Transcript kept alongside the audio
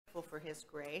thankful for his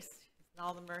grace and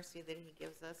all the mercy that he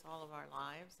gives us all of our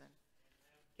lives, and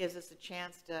gives us a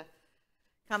chance to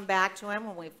come back to him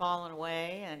when we've fallen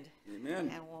away, and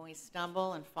Amen. And when we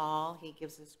stumble and fall, he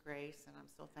gives us grace, and I'm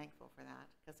so thankful for that,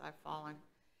 because I've fallen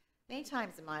many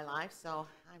times in my life, so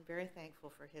I'm very thankful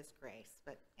for his grace.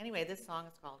 But anyway, this song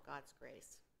is called God's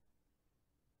Grace.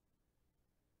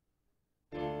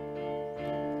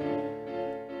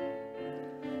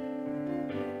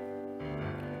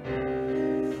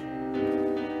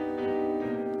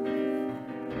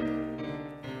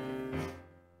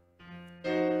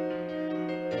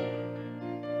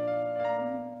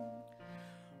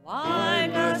 Why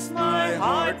does my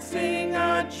heart sing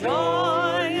a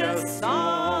joyous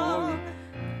song?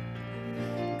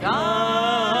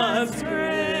 God's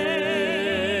grace.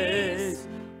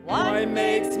 Why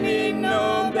makes me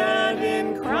know that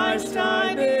in Christ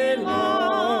I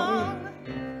belong?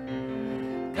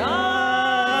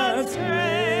 God's grace.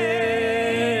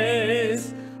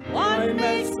 Why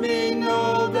makes me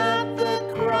know that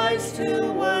the Christ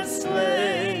who was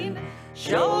slain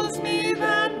shows me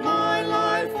that my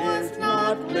life was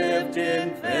not lived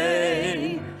in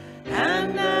vain,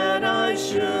 and that I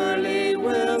surely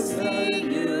will see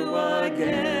you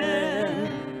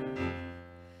again.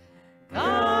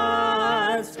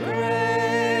 God's grace.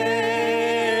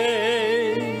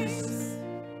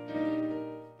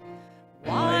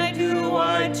 Why do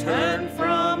I turn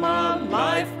from a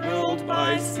life ruled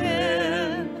by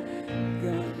sin?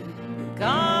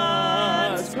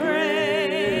 God's grace.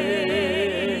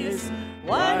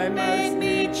 Why make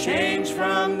me change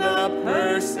from the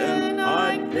person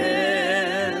I've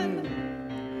been?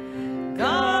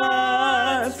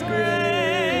 God's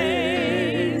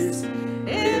grace.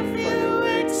 If you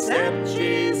accept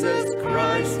Jesus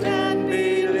Christ and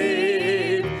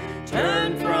believe,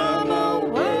 turn from a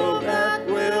world that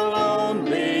will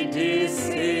only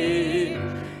deceive.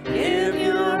 Give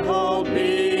your whole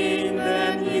being,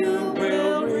 then you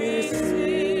will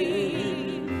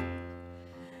receive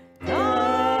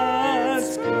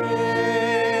God's grace.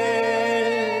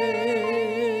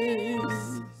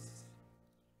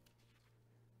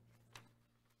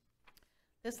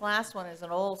 This last one is an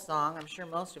old song. I'm sure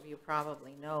most of you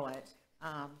probably know it,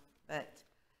 but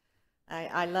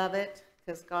I love it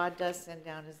because God does send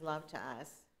down his love to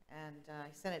us, and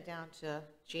he sent it down to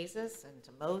Jesus and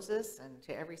to Moses and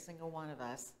to every single one of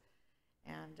us,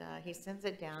 and he sends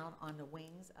it down on the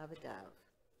wings of a dove.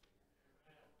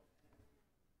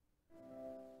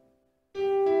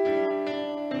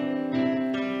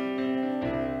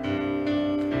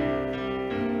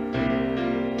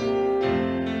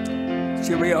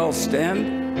 Should we all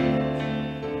stand?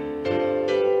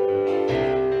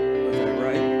 Was I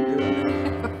right in doing that?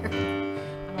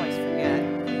 I always forget.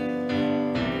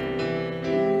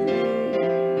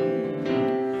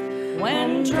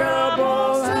 When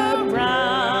troubles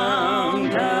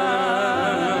surround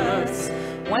us,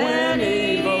 when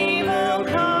evil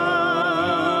comes,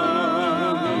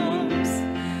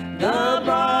 the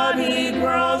body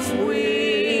grows weak,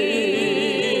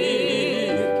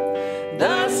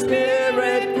 the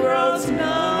spirit grows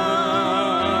numb.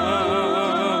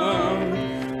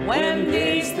 When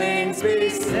these things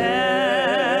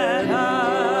beset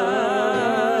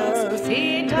us,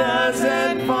 he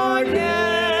doesn't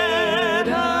forget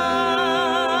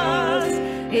us.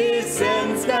 He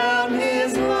sends down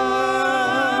his love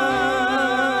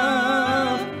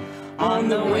on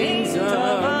the wings of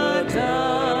a dove,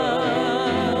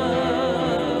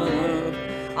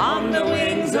 on the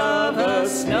wings of a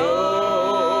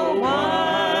snow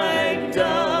white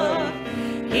dove.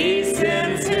 He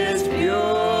sends his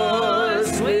pure,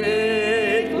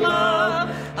 sweet love,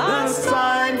 a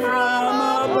sign from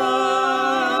above,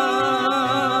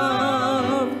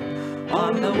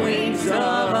 on the wings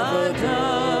of a dove.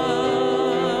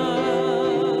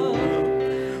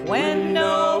 When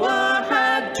Noah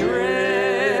had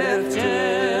drifted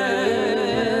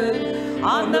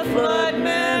on the flood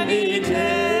many days,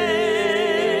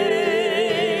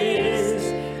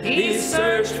 he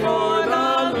searched for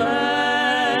the land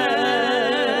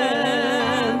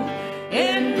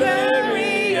in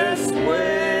various ways.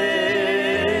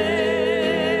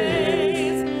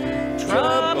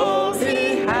 Troubles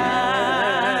he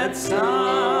had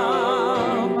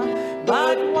some,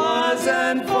 but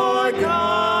wasn't forgotten.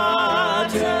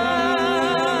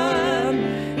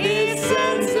 He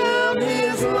sends them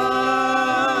his love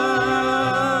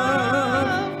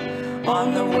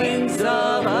on the wings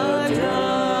of a dove,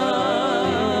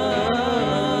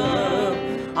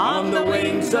 on the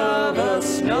wings of a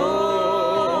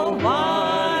snow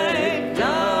white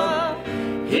dove.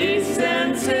 He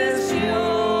sends his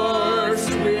pure,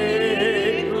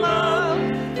 sweet love.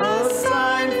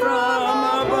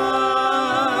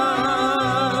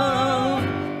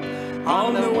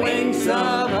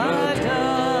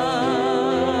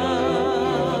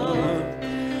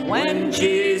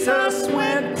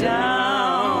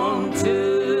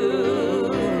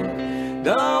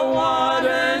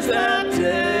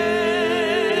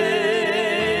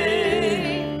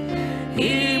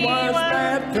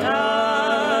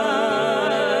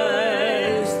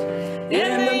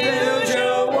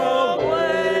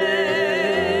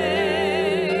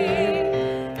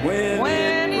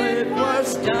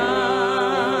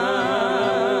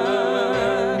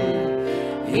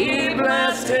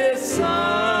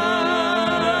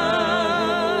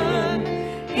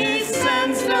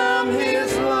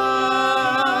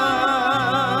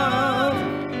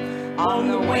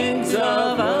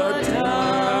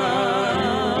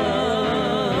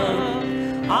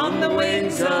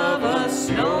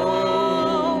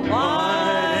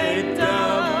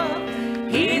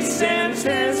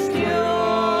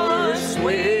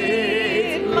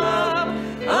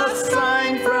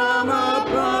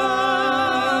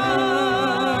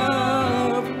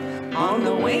 on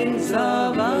the wings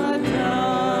of a dove.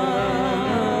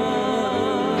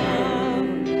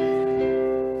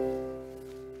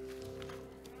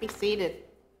 Be seated.